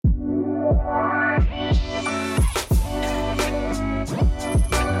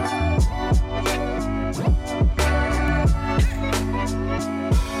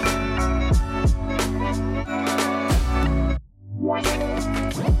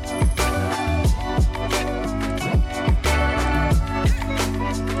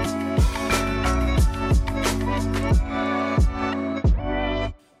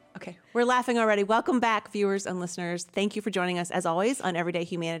We're laughing already. Welcome back, viewers and listeners. Thank you for joining us, as always, on Everyday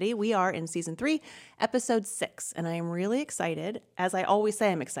Humanity. We are in Season 3, Episode 6, and I am really excited, as I always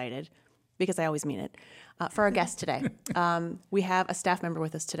say I'm excited, because I always mean it, for our guest today. We have a staff member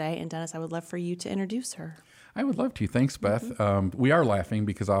with us today, and Dennis, I would love for you to introduce her. I would love to. Thanks, Beth. We are laughing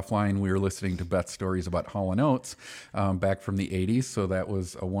because offline we were listening to Beth's stories about Hall & Oates back from the 80s, so that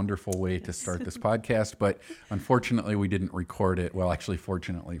was a wonderful way to start this podcast, but unfortunately we didn't record it. Well, actually,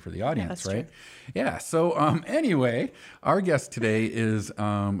 fortunately for the audience, right? True. Yeah, so anyway, our guest today is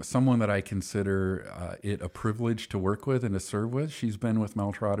someone that I consider it a privilege to work with and to serve with. She's been with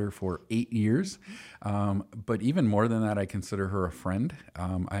Mel Trotter for 8 years, but even more than that, I consider her a friend.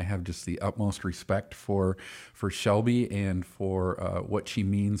 I have just the utmost respect for Shelby and for what she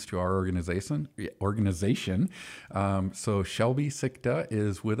means to our organization. So Shelby Sikta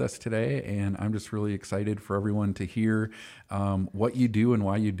is with us today, and I'm just really excited for everyone to hear what you do and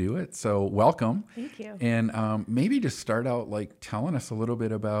why you do it. So welcome. Thank you. And maybe just start out like telling us a little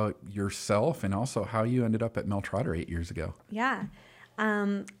bit about yourself and also how you ended up at Mel Trotter 8 years ago. Yeah.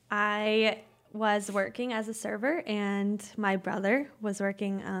 I was working as a server, and my brother was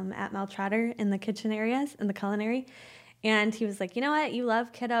working at Mel Trotter in the kitchen areas, in the culinary. And he was like, you know what? You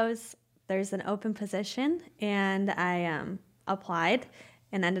love kiddos. There's an open position. And I applied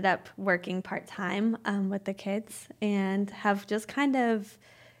and ended up working part-time with the kids and have just kind of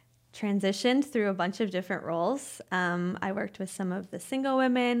transitioned through a bunch of different roles. I worked with some of the single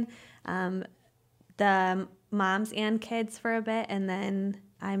women, the moms and kids for a bit, and then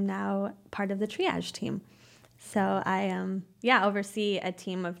I'm now part of the triage team. So I oversee a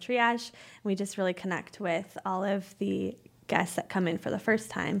team of triage. We just really connect with all of the guests that come in for the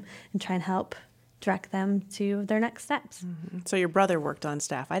first time and try and help direct them to their next steps. Mm-hmm. So your brother worked on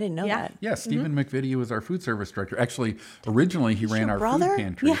staff. I didn't know that. Yeah, Stephen McVitie was our food service director. Actually, originally he ran our food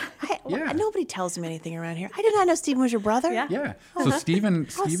pantry. Yeah. Nobody tells him anything around here. I did not know Stephen was your brother. Yeah. So Stephen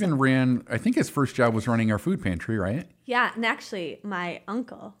ran, I think his first job was running our food pantry, right? Yeah, and actually my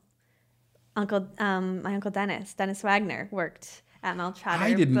uncle Dennis Wagner, worked at Mel Trotter.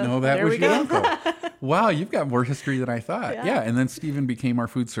 I didn't know that was your uncle. Wow, you've got more history than I thought. Yeah, and then Stephen became our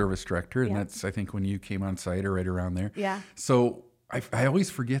food service director, and that's, I think, when you came on site or right around there. Yeah. So I always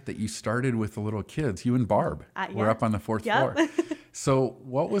forget that you started with the little kids. You and Barb were up on the fourth floor. So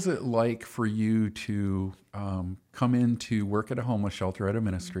what was it like for you to come in to work at a homeless shelter at a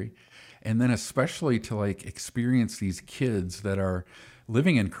ministry, and then especially to like experience these kids that are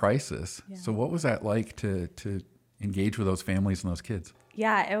living in crisis? Yeah. So what was that like to engage with those families and those kids?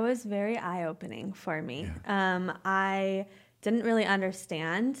 Yeah, it was very eye-opening for me. Yeah. I didn't really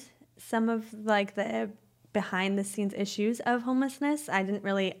understand some of like the behind-the-scenes issues of homelessness. I didn't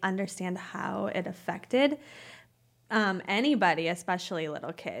really understand how it affected anybody, especially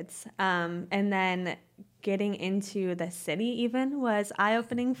little kids. And then getting into the city even was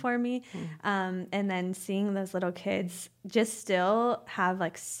eye-opening for me. And then seeing those little kids just still have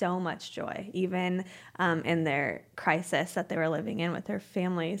like so much joy, even in their crisis that they were living in with their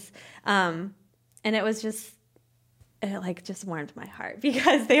families. And it was just, it just warmed my heart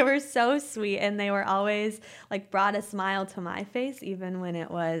because they were so sweet, and they were always like brought a smile to my face, even when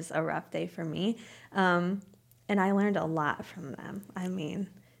it was a rough day for me. And I learned a lot from them. I mean,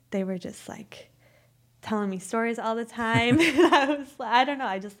 they were just like telling me stories all the time. And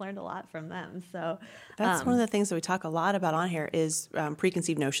I just learned a lot from them. So that's one of the things that we talk a lot about on here is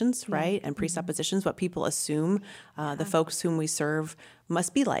preconceived notions, right? And presuppositions, what people assume the folks whom we serve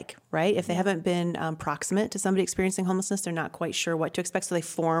must be like, right? If they haven't been proximate to somebody experiencing homelessness, they're not quite sure what to expect. So they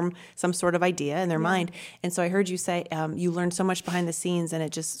form some sort of idea in their mind. And so I heard you say you learned so much behind the scenes, and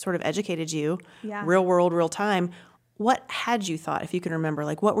it just sort of educated you, real world, real time. What had you thought, if you can remember,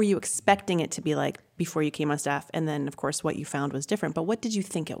 like what were you expecting it to be like before you came on staff? And then, of course, what you found was different. But what did you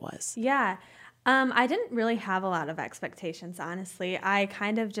think it was? Yeah. I didn't really have a lot of expectations, honestly. I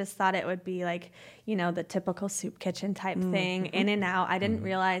kind of just thought it would be like, the typical soup kitchen type thing, in and out. I didn't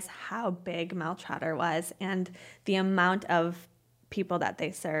realize how big Mel Trotter was and the amount of people that they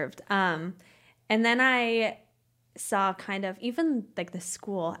served. And then I saw kind of even like the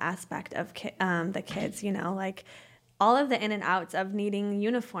school aspect of the kids, like all of the in and outs of needing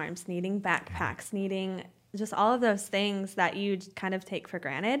uniforms, needing backpacks, needing just all of those things that you kind of take for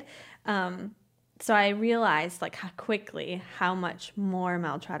granted. So I realized like how much more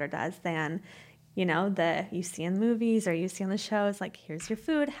Mel Trotter does than, you see in movies or you see on the shows, like, here's your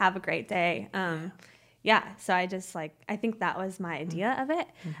food, have a great day. So I think that was my idea of it.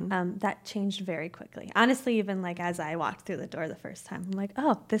 That changed very quickly. Honestly, even like as I walked through the door the first time, I'm like,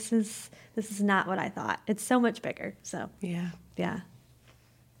 oh, this is not what I thought. It's so much bigger. So yeah.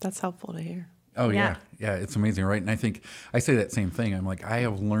 That's helpful to hear. Oh yeah. It's amazing, right? And I think I say that same thing. I'm like, I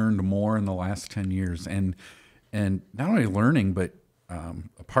have learned more in the last 10 years, and not only learning, but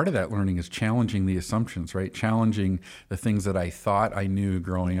a part of that learning is challenging the assumptions, right? Challenging the things that I thought I knew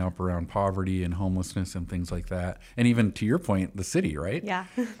growing up around poverty and homelessness and things like that. And even to your point, the city, right?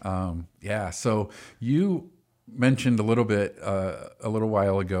 Yeah. So you mentioned a little bit, a little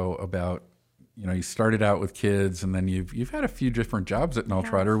while ago about, you started out with kids, and then you've had a few different jobs at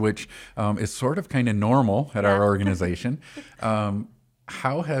Meltrotter, which is sort of kind of normal at our organization.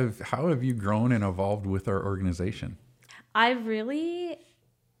 How have you grown and evolved with our organization? I've really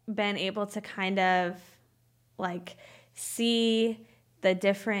been able to kind of like see the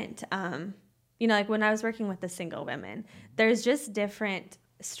different, like when I was working with the single women, there's just different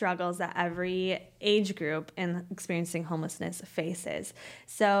struggles that every age group in experiencing homelessness faces.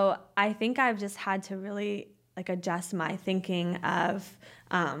 So I think I've just had to really like adjust my thinking of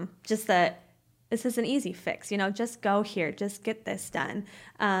just that this is an easy fix, just go here, just get this done.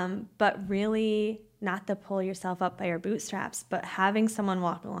 But really not to pull yourself up by your bootstraps, but having someone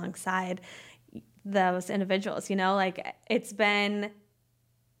walk alongside those individuals, like it's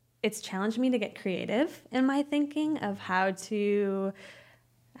challenged me to get creative in my thinking of how to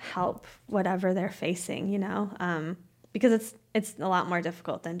help whatever they're facing, because it's a lot more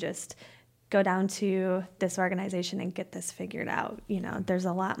difficult than just go down to this organization and get this figured out. There's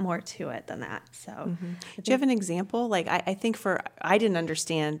a lot more to it than that. So do you have an example? Like, I think I didn't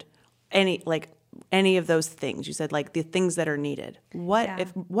understand any of those things. You said like the things that are needed.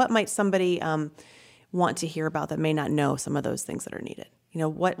 What might somebody want to hear about that may not know some of those things that are needed?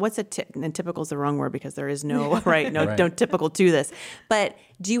 What's and typical is the wrong word because there is no, no typical to this. But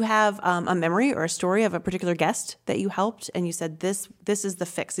do you have a memory or a story of a particular guest that you helped and you said, this is the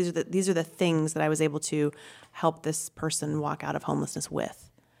fix. These are the things that I was able to help this person walk out of homelessness with?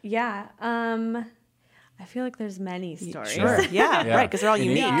 Yeah. I feel like there's many stories. Sure. Yeah. Right. Because they're all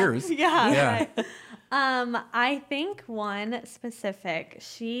unique. 8 years. Yeah. Right. I think one specific,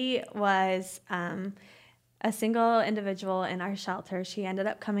 she was a single individual in our shelter. She ended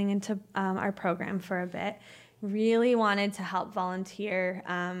up coming into our program for a bit, really wanted to help volunteer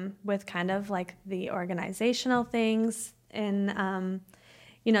with kind of like the organizational things and,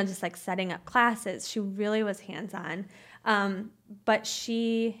 just like setting up classes. She really was hands-on. But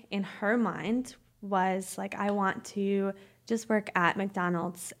she, in her mind, was like, I want to just work at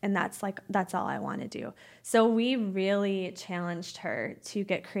McDonald's, and that's all I want to do. So we really challenged her to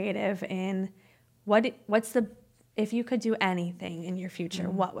get creative in if you could do anything in your future,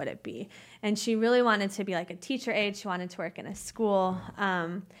 what would it be? And she really wanted to be like a teacher aide. She wanted to work in a school.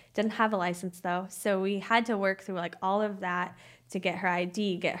 Didn't have a license though. So we had to work through like all of that to get her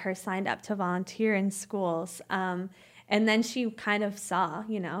ID, get her signed up to volunteer in schools. And then she kind of saw,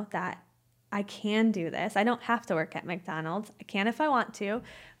 that I can do this. I don't have to work at McDonald's. I can if I want to,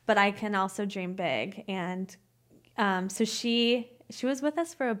 but I can also dream big. And so she was with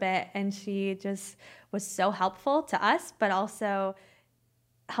us for a bit, and she just was so helpful to us, but also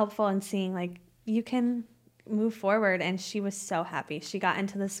helpful in seeing like you can move forward. And she was so happy. She got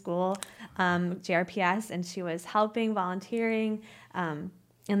into the school, JRPS, and she was helping, volunteering, and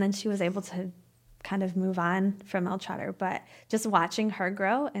then she was able to kind of move on from Meltrotter. But just watching her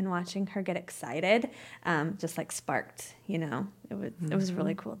grow and watching her get excited, just like sparked, it was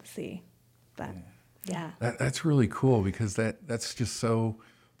really cool to see. But yeah. That's really cool because that's just so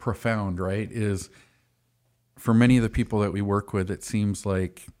profound, right? Is for many of the people that we work with, it seems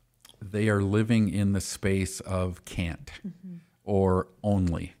like they are living in the space of can't or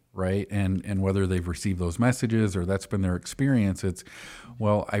only, right? And whether they've received those messages or that's been their experience, it's,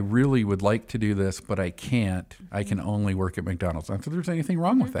 well, I really would like to do this, but I can't. I can only work at McDonald's. Not that there's anything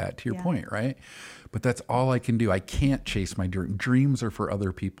wrong with that, to your point, right? But that's all I can do. I can't chase my dream. Dreams are for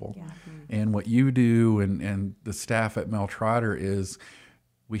other people. Yeah. And what you do and the staff at Meltrotter is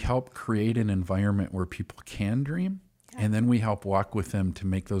we help create an environment where people can dream, and then we help walk with them to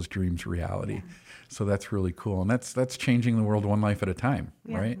make those dreams reality. Yeah. So that's really cool. And that's changing the world one life at a time,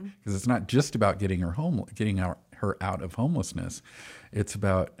 right? Because it's not just about getting her out of homelessness. It's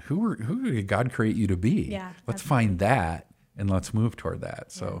about who did God create you to be? Yeah, let's find that and let's move toward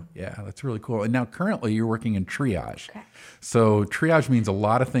that. So that's really cool. And now currently you're working in triage. Correct. So triage means a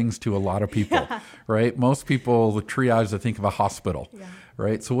lot of things to a lot of people, right? Most people, the triage, they think of a hospital,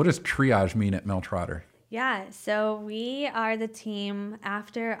 right? So what does triage mean at Meltrotter? Yeah, so we are the team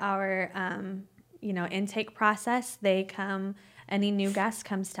after our intake process. Any new guest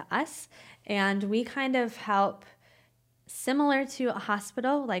comes to us, and we kind of help similar to a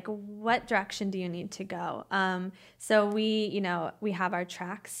hospital, like what direction do you need to go? So we have our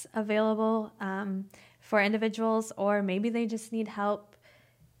tracks available for individuals, or maybe they just need help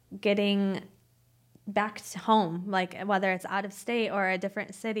getting back to home, like whether it's out of state or a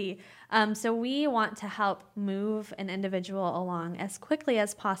different city. So we want to help move an individual along as quickly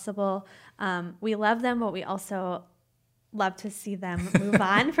as possible. We love them, but we also love to see them move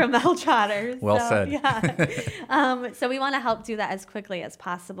on from Melltrotters. Well said. Yeah. So we want to help do that as quickly as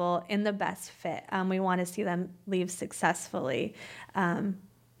possible in the best fit. We want to see them leave successfully.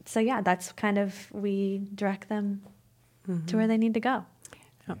 So yeah, that's kind of, we direct them to where they need to go.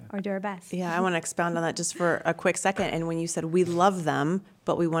 Or do our best. Yeah, I want to expound on that just for a quick second. And when you said we love them,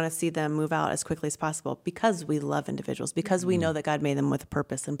 but we want to see them move out as quickly as possible, because we love individuals, because we know that God made them with a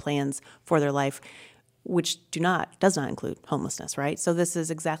purpose and plans for their life, which does not include homelessness, right? So this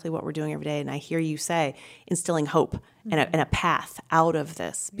is exactly what we're doing every day. And I hear you say instilling hope and a path out of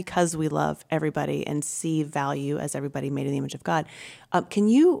this, because we love everybody and see value as everybody made in the image of God. Can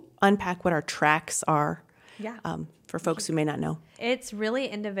you unpack what our tracks are? Yeah. For folks who may not know? It's really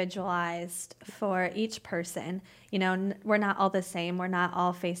individualized for each person. You know, we're not all the same. We're not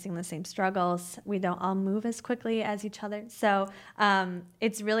all facing the same struggles. We don't all move as quickly as each other. So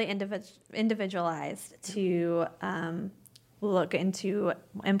it's really individualized to look into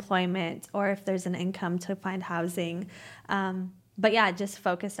employment, or if there's an income, to find housing. But yeah, just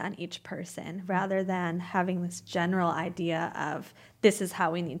focus on each person rather than having this general idea of this is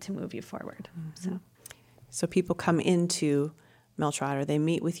how we need to move you forward. So people come into Melltrotter, they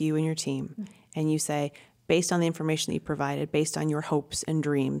meet with you and your team, and you say, based on the information that you provided, based on your hopes and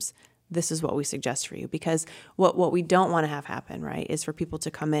dreams, this is what we suggest for you. Because what we don't want to have happen, right, is for people to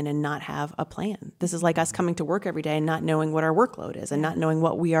come in and not have a plan. This is like us coming to work every day and not knowing what our workload is and not knowing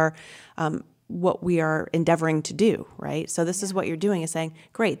what we are endeavoring to do, right? So this is what you're doing, is saying,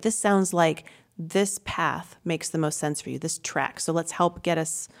 great, this sounds like this path makes the most sense for you, this track. So let's help get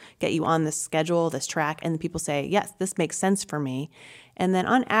you on this schedule, this track. And people say, yes, this makes sense for me. And then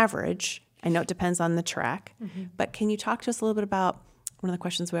on average, I know it depends on the track, but can you talk to us a little bit about one of the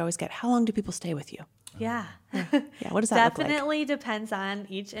questions we always get? How long do people stay with you? Yeah. Yeah. What does that look like? Definitely depends on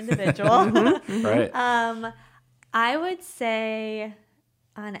each individual. Right. I would say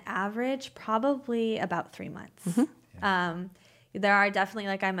on average, probably about 3 months. There are definitely,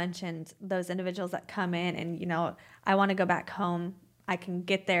 like I mentioned, those individuals that come in and, you know, I want to go back home. I can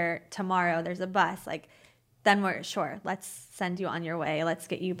get there tomorrow. There's a bus. Like, then we're sure, let's send you on your way. Let's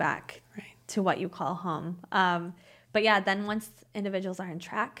get you back to what you call home. But yeah, then once individuals are on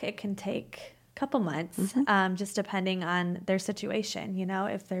track, it can take a couple months, just depending on their situation. You know,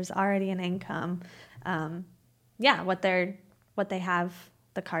 if there's already an income, what they have,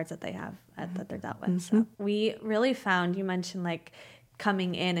 the cards that they have that they're dealt with. So we really found, you mentioned like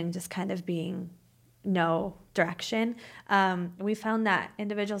coming in and just kind of being no direction. We found that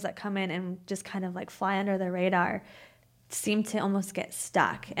individuals that come in and just kind of like fly under the radar seem to almost get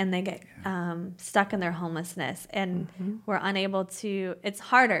stuck, and they get stuck in their homelessness, and we're unable to, it's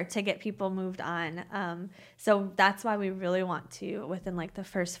harder to get people moved on. So that's why we really want to, within like the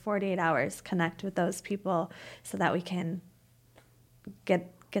first 48 hours, connect with those people so that we can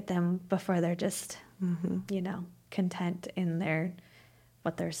get them before they're just, you know, content in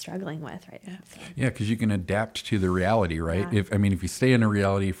what they're struggling with right now. So. Yeah, because you can adapt to the reality, right? Yeah. If you stay in a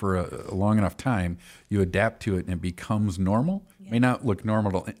reality for a long enough time, you adapt to it and it becomes normal. Yeah. It may not look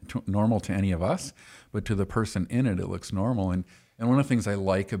normal to any of us, but to the person in it, it looks normal. And one of the things I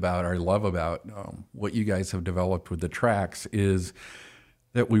love about what you guys have developed with the tracks is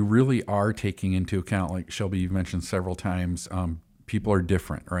that we really are taking into account, like Shelby, you've mentioned several times, people are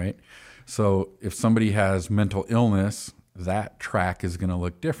different, right? So if somebody has mental illness, that track is going to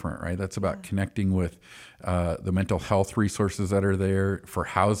look different, right? That's about connecting with the mental health resources that are there. For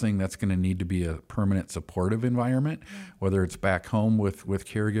housing, that's going to need to be a permanent supportive environment, whether it's back home with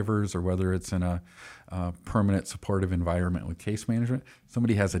caregivers or whether it's in a permanent supportive environment with case management.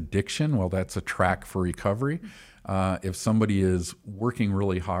 Somebody has addiction, well, that's a track for recovery. If somebody is working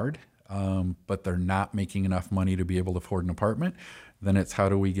really hard, but they're not making enough money to be able to afford an apartment, then it's how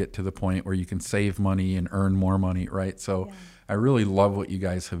do we get to the point where you can save money and earn more money, right? So I really love what you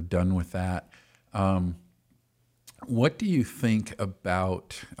guys have done with that. What do you think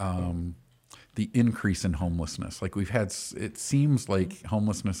about the increase in homelessness? Like it seems like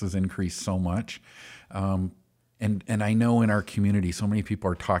homelessness has increased so much. And I know in our community, so many people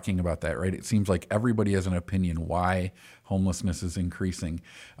are talking about that, right? It seems like everybody has an opinion why homelessness is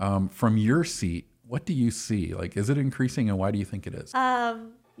From your seat, what do you see? Like, is it increasing, and why do you think it is?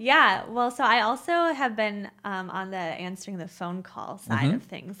 Yeah. Well, so I also have been on the answering the phone call side of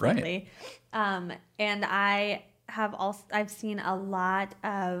things lately. And I've seen a lot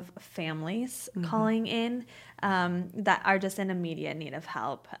of families calling in that are just in immediate need of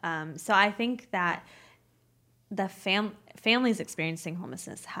help. So I think that the families experiencing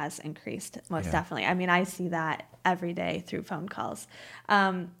homelessness has increased most definitely. I mean, I see that every day through phone calls.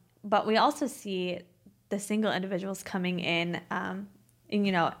 But we also see the single individuals coming in,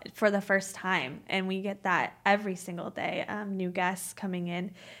 for the first time. And we get that every single day, new guests coming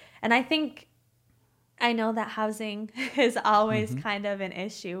in. And I know that housing is always kind of an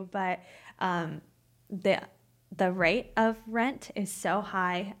issue, but the rate of rent is so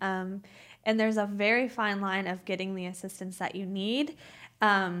high. And there's a very fine line of getting the assistance that you need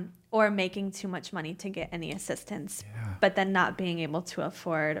or making too much money to get any assistance, but then not being able to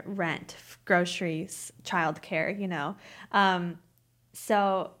afford rent, groceries, childcare,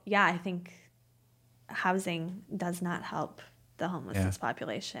 So, I think housing does not help the homelessness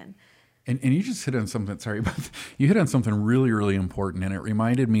population. And you just hit on something, you hit on something really, really important. And it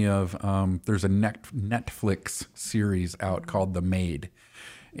reminded me of, there's a Netflix series out called The Maid.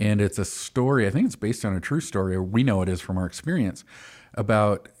 And it's a story, I think it's based on a true story, or we know it is from our experience,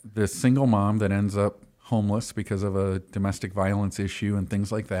 about this single mom that ends up homeless because of a domestic violence issue and things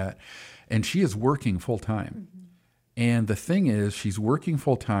like that. And she is working full time. And the thing is, she's working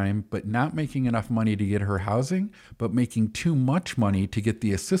full time, but not making enough money to get her housing, but making too much money to get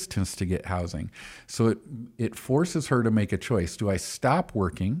the assistance to get housing. So it forces her to make a choice. Do I stop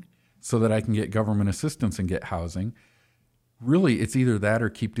working so that I can get government assistance and get housing? Really, it's either that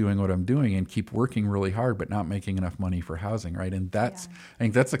or keep doing what I'm doing and keep working really hard, but not making enough money for housing, right? And I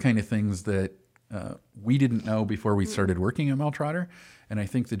think that's the kind of things that we didn't know before we started working at Mel Trotter. And I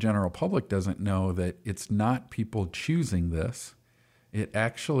think the general public doesn't know that it's not people choosing this. It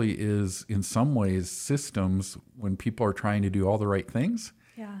actually is, in some ways, systems, when people are trying to do all the right things,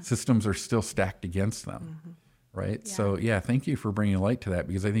 systems are still stacked against them, right? Yeah. So, thank you for bringing light to that,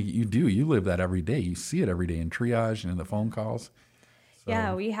 because I think you live that every day. You see it every day in triage and in the phone calls. So.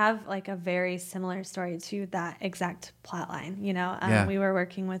 Yeah, we have like a very similar story to that exact plot line. We were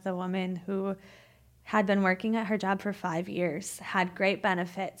working with a woman who had been working at her job for 5 years, had great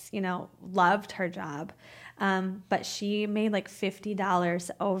benefits, loved her job. But she made like $50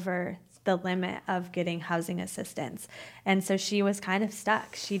 over the limit of getting housing assistance. And so she was kind of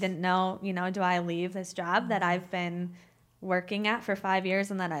stuck. She didn't know, do I leave this job that I've been working at for 5 years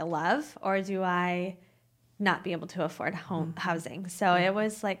and that I love, or do I not be able to afford housing? So it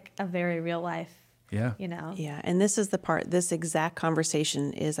was like a very real life. Yeah. Yeah. And this is the part, this exact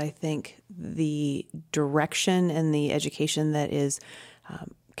conversation is, I think, the direction and the education that is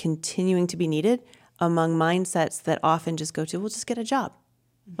continuing to be needed among mindsets that often just go to, well, just get a job.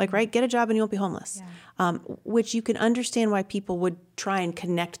 Like, right, get a job and you won't be homeless, which you can understand why people would try and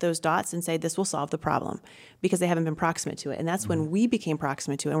connect those dots and say this will solve the problem because they haven't been proximate to it. And that's when we became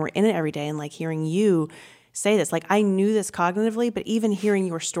proximate to it, and we're in it every day. And like hearing you say this, like I knew this cognitively, but even hearing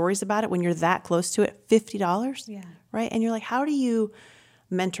your stories about it when you're that close to it, $50, right? And you're like, how do you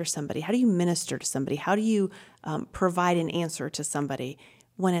mentor somebody? How do you minister to somebody? How do you provide an answer to somebody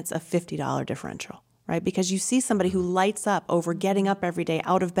when it's a $50 differential? Right? Because you see somebody who lights up over getting up every day,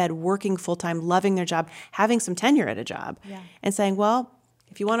 out of bed, working full-time, loving their job, having some tenure at a job, and saying, well,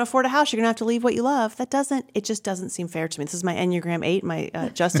 if you want to afford a house, you're going to have to leave what you love. It just doesn't seem fair to me. This is my Enneagram 8,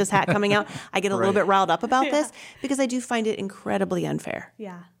 my justice hat coming out. I get a little bit riled up about this because I do find it incredibly unfair.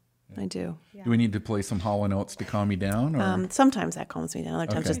 Yeah. I do. Yeah. Do we need to play some Hall & Oates to calm you down? Or? Sometimes that calms me down.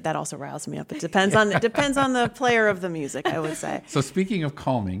 Other times that also riles me up. It depends on the player of the music, I would say. So speaking of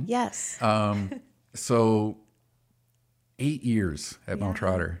calming. Yes. So 8 years at Mel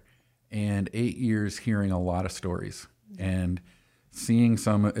Trotter, and 8 years hearing a lot of stories and seeing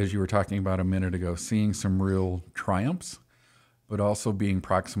some, as you were talking about a minute ago, seeing some real triumphs, but also being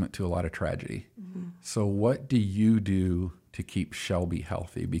proximate to a lot of tragedy. Mm-hmm. So what do you do to keep Shelby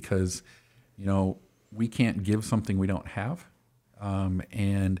healthy? Because, we can't give something we don't have.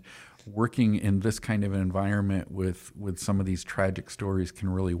 And working in this kind of an environment with some of these tragic stories can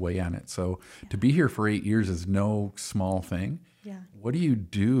really weigh on it. So to be here for 8 years is no small thing. Yeah. What do you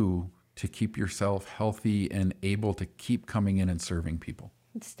do to keep yourself healthy and able to keep coming in and serving people?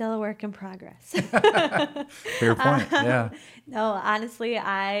 It's still a work in progress. Fair point. Yeah. No, honestly,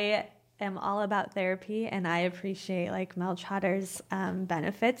 I am all about therapy, and I appreciate like Mel Trotter's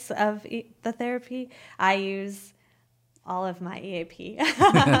benefits of the therapy. I use all of my EAP.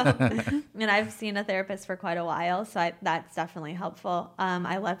 And I've seen a therapist for quite a while, so that's definitely helpful.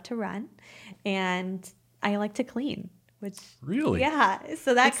 I love to run, and I like to clean. which really, yeah.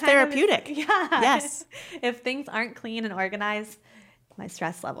 So that's therapeutic. Yeah. Yes. If things aren't clean and organized, my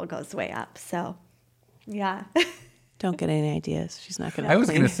stress level goes way up. So, yeah. Don't get any ideas. She's not going to. I was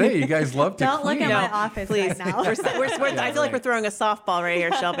going to say, you guys love to Don't clean. look at my office Please. right now. I feel like we're throwing a softball right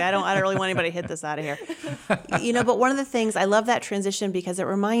here, Shelby. I don't really want anybody to hit this out of here. But one of the things, I love that transition because it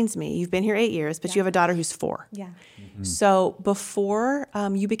reminds me, you've been here 8 years, but you have a daughter who's 4. Yeah. Mm-hmm. So before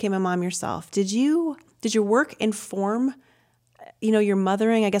you became a mom yourself, did your work inform, your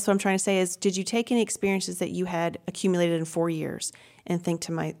mothering? I guess what I'm trying to say is, did you take any experiences that you had accumulated in 4 years and think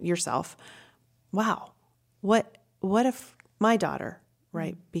to yourself, wow, what if my daughter,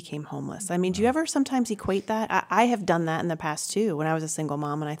 right, became homeless? I mean, do you ever sometimes equate that? I have done that in the past too, when I was a single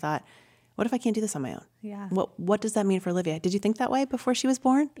mom, and I thought, what if I can't do this on my own? Yeah. What does that mean for Olivia? Did you think that way before she was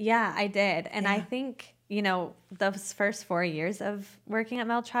born? Yeah, I did. And I think, those first 4 years of working at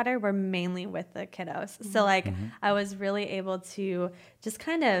Mel Trotter were mainly with the kiddos. Mm-hmm. So I was really able to just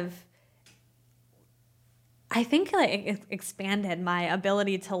kind of, I think it expanded my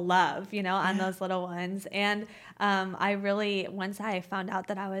ability to love, on those little ones. And I really, once I found out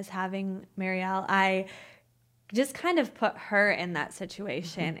that I was having Marielle, I just kind of put her in that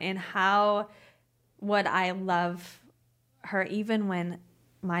situation and how would I love her even when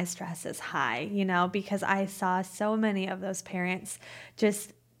my stress is high, because I saw so many of those parents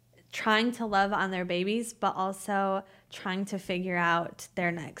just trying to love on their babies, but also trying to figure out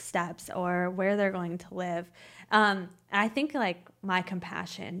their next steps or where they're going to live. I think my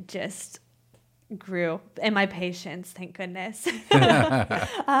compassion just grew and my patience, thank goodness.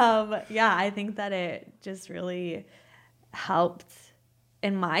 I think that it just really helped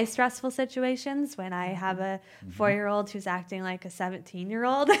in my stressful situations when I have a 4-year-old who's acting like a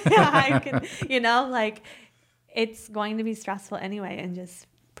 17-year-old. I can, it's going to be stressful anyway, and just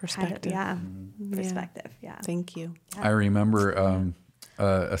perspective. Perspective. Yeah. Thank you. I remember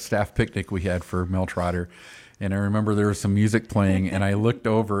a staff picnic we had for Mel Trotter, and I remember there was some music playing, and I looked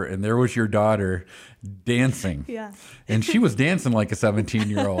over, and there was your daughter dancing. Yeah. And she was dancing like a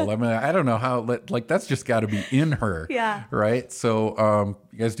 17-year-old. I mean, I don't know how, that's just got to be in her. Yeah. Right? So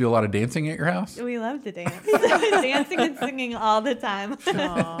you guys do a lot of dancing at your house? We love to dance. Dancing and singing all the time.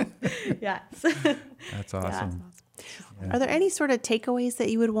 Yes. That's awesome. Yeah. Are there any sort of takeaways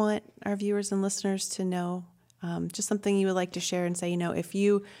that you would want our viewers and listeners to know? Just something you would like to share and say, if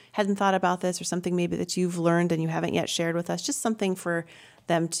you hadn't thought about this, or something maybe that you've learned and you haven't yet shared with us, just something for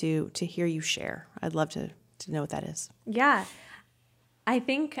them to hear you share. I'd love to know what that is. Yeah. I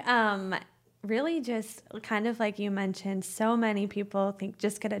think really just kind of like you mentioned, so many people think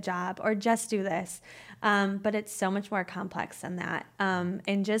just get a job or just do this. But it's so much more complex than that.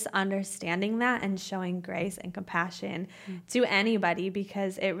 And just understanding that and showing grace and compassion to anybody,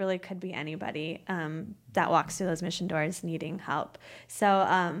 because it really could be anybody that walks through those mission doors needing help.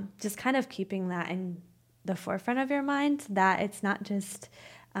 So just kind of keeping that in the forefront of your mind, that it's not just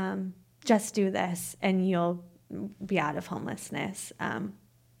do this and you'll be out of homelessness.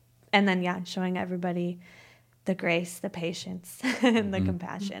 And then, showing everybody the grace, the patience, and the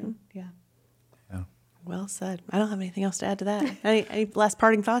compassion. Yeah. Well said. I don't have anything else to add to that. Any last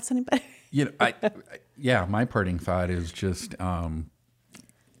parting thoughts, anybody? My parting thought is just a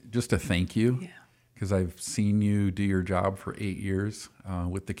thank you. Yeah. Because I've seen you do your job for 8 years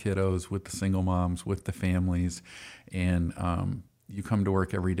with the kiddos, with the single moms, with the families, and you come to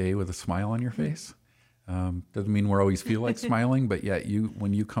work every day with a smile on your face. Doesn't mean we always feel like smiling, but yet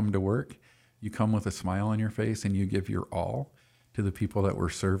when you come to work, you come with a smile on your face and you give your all to the people that we're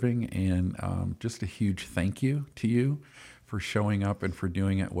serving. And just a huge thank you to you for showing up and for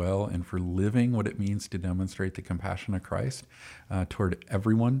doing it well and for living what it means to demonstrate the compassion of Christ toward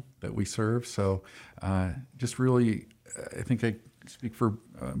everyone that we serve. So just really, I think I speak for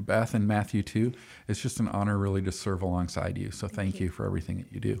Beth and Matthew too. It's just an honor really to serve alongside you. So thank you for everything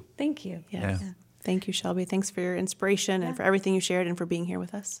that you do. Thank you. Yes. Yeah. Thank you, Shelby. Thanks for your inspiration and for everything you shared and for being here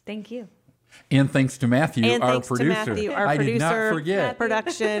with us. Thank you. And thanks to Matthew, our producer. I did not forget.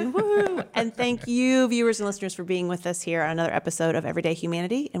 Production. Woo! And thank you, viewers and listeners, for being with us here on another episode of Everyday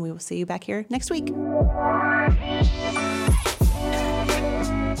Humanity. And we will see you back here next week.